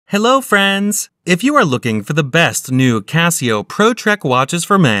Hello friends! If you are looking for the best new Casio Pro Trek watches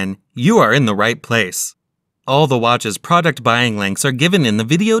for men, you are in the right place. All the watches' product buying links are given in the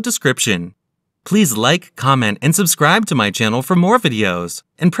video description. Please like, comment, and subscribe to my channel for more videos,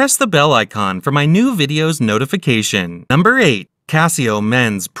 and press the bell icon for my new videos notification. Number 8. Casio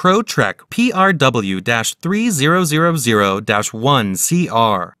Men's Pro Trek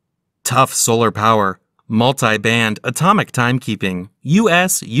PRT-B70-1CR. Tough solar power. Multi-band atomic timekeeping,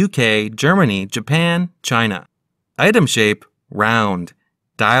 US, UK, Germany, Japan, China. Item shape, round.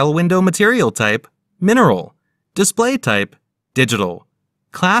 Dial window material type, mineral. Display type, digital.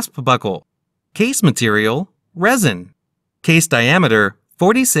 Clasp buckle. Case material, resin. Case diameter,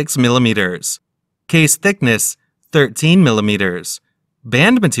 46 millimeters. Case thickness, 13 millimeters.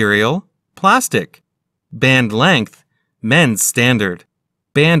 Band material, plastic. Band length, men's standard.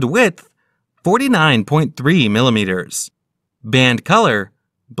 Band width, 49.3 millimeters. Band color,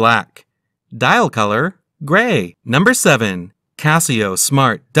 black. Dial color, gray. Number 7. Casio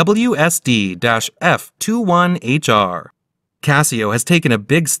Smart WSD-F21HR. Casio has taken a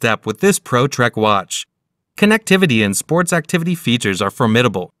big step with this Pro Trek watch. Connectivity and sports activity features are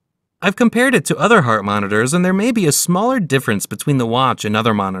formidable. I've compared it to other heart monitors, and there may be a smaller difference between the watch and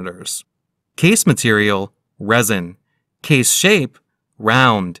other monitors. Case material, resin. Case shape,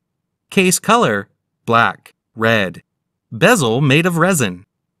 round. Case color, black, red. Bezel made of resin.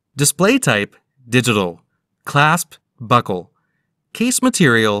 Display type, digital. Clasp, buckle. Case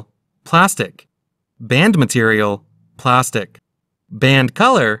material, plastic. Band material, plastic. Band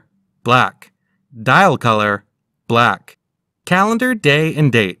color, black. Dial color, black. Calendar, day,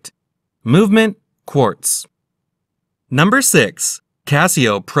 and date. Movement, quartz. Number 6.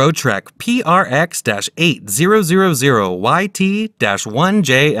 Casio Pro Trek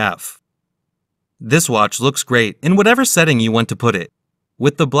PRX-8000YT-1JF. This watch looks great in whatever setting you want to put it.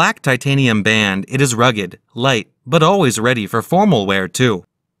 With the black titanium band, it is rugged, light, but always ready for formal wear too.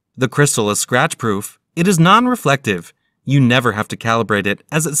 The crystal is scratch-proof. It is non-reflective. You never have to calibrate it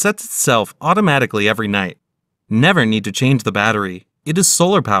as it sets itself automatically every night. Never need to change the battery. It is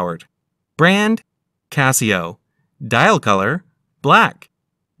solar-powered. Brand, Casio. Dial color, black.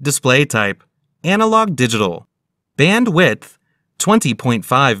 Display type, analog digital. Band width,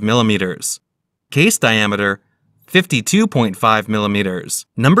 20.5 millimeters. Case diameter, 52.5 millimeters.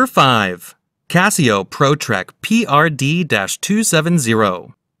 Number 5. Casio Pro Trek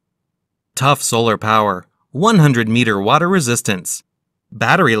PRT-B70. Tough solar power, 100-meter water resistance.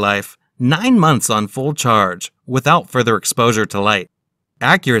 Battery life, 9 months on full charge, without further exposure to light.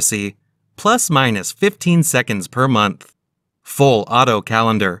 Accuracy, ± 15 seconds per month. Full auto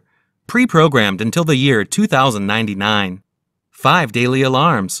calendar, pre-programmed until the year 2099. 5 daily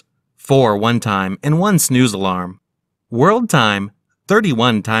alarms. 4 one-time and 1 snooze alarm. World time,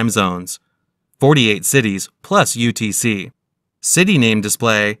 31 time zones. 48 cities plus UTC. City name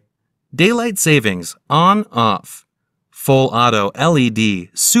display. Daylight savings, on, off. Full auto LED,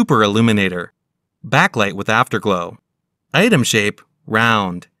 super illuminator. Backlight with afterglow. Item shape,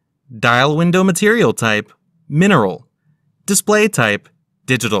 round. Dial window material type, mineral. Display type,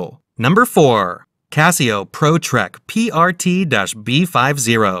 digital. Number 4. Casio Pro Trek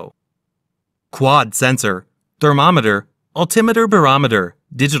PRT-B50. Quad sensor, thermometer, altimeter barometer,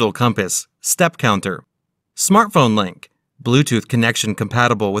 digital compass, step counter. Smartphone link, Bluetooth connection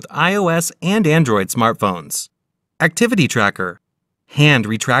compatible with iOS and Android smartphones. Activity tracker, hand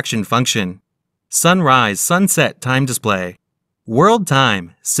retraction function. Sunrise, sunset time display. World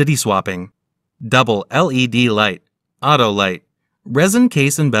time, city swapping. Double LED light, auto light. Resin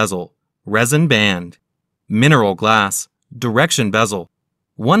case and bezel, resin band. Mineral glass, direction bezel.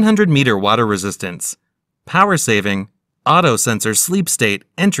 100-meter water resistance. Power saving. Auto sensor sleep state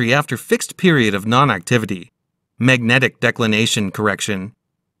entry after fixed period of non-activity. Magnetic declination correction.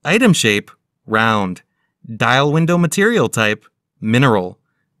 Item shape, round. Dial window material type, mineral.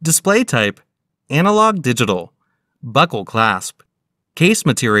 Display type, analog digital. Buckle clasp. Case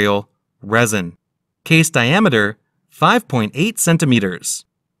material, resin. Case diameter, 5.8 centimeters.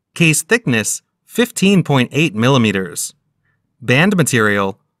 Case thickness, 15.8 millimeters. Band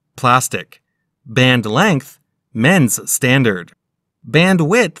material, plastic. Band length, men's standard. Band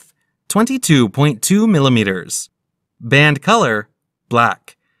width, 22.2 millimeters. Band color,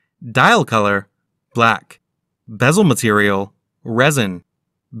 black. Dial color, black. Bezel material, resin.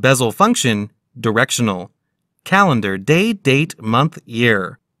 Bezel function, directional. Calendar, day, date, month,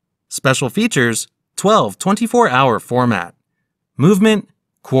 year. Special features, 12 24-hour format. Movement,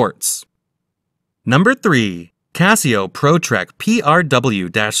 quartz. Number 3. Casio Pro Trek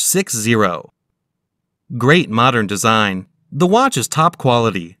PRW-60. Great modern design. The watch is top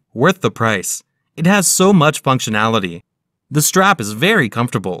quality, Worth the price. It has so much functionality. The strap is very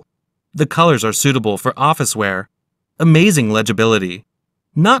comfortable. The colors are suitable for office wear. Amazing legibility.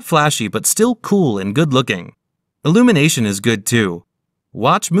 Not flashy but still cool and good looking. Illumination is good too.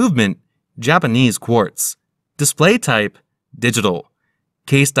 Watch movement, Japanese quartz. Display type, digital.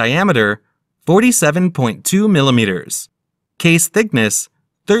 Case diameter, 47.2 millimeters. Case thickness,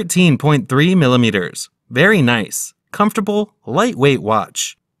 13.3 millimeters. Very nice, comfortable, lightweight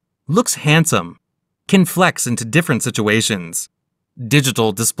watch. Looks handsome. Can flex into different situations.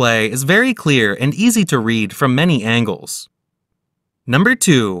 Digital display is very clear and easy to read from many angles. Number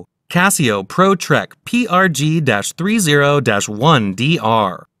 2. Casio Pro Trek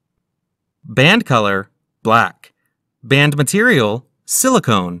PRT-B70-1DR. Band color, black. Band material,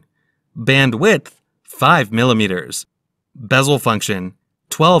 silicone. Band width, 5 millimeters. Bezel function,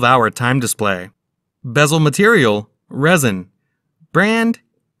 12-hour time display. Bezel material, resin. Brand,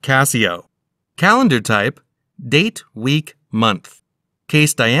 Casio. Calendar type, date, week, month.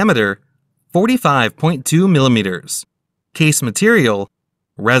 Case diameter, 45.2 millimeters. Case material,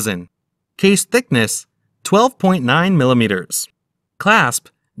 resin. Case thickness, 12.9 millimeters. Clasp,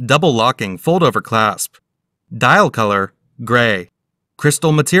 double locking fold-over clasp. Dial color, gray.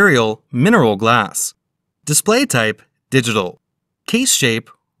 Crystal material, mineral glass. Display type, digital. Case shape,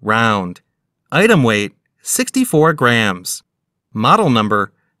 round. Item weight, 64 grams. Model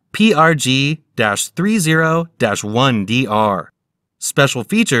number, PRG-30-1DR. Special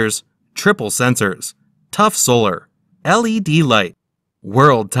features, triple sensors, tough solar, LED light,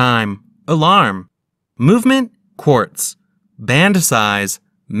 world time, alarm. Movement, quartz. Band size,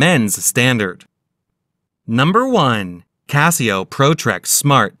 men's standard. Number 1. Casio PROTREK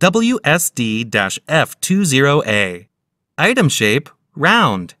Smart WSD-F20A. Item shape,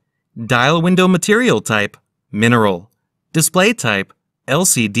 round. Dial window material type, mineral. Display type,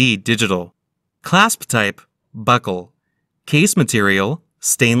 LCD digital. Clasp type, buckle. Case material,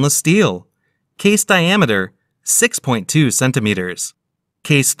 stainless steel. Case diameter, 6.2 centimeters.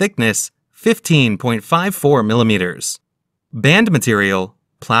 Case thickness, 15.54 millimeters. Band material,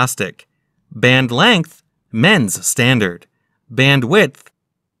 plastic. Band length, men's standard. Band width,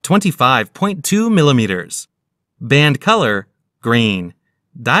 25.2 millimeters. Band color, green.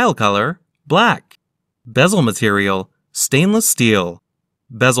 Dial color, black. Bezel material, stainless steel.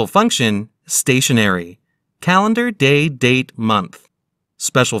 Bezel function, stationary. Calendar, day, date, month.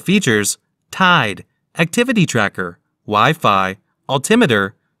 Special features, tide, activity tracker, Wi-Fi,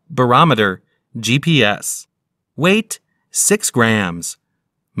 altimeter, barometer, GPS. Weight, 6 grams.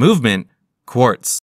 Movement, quartz.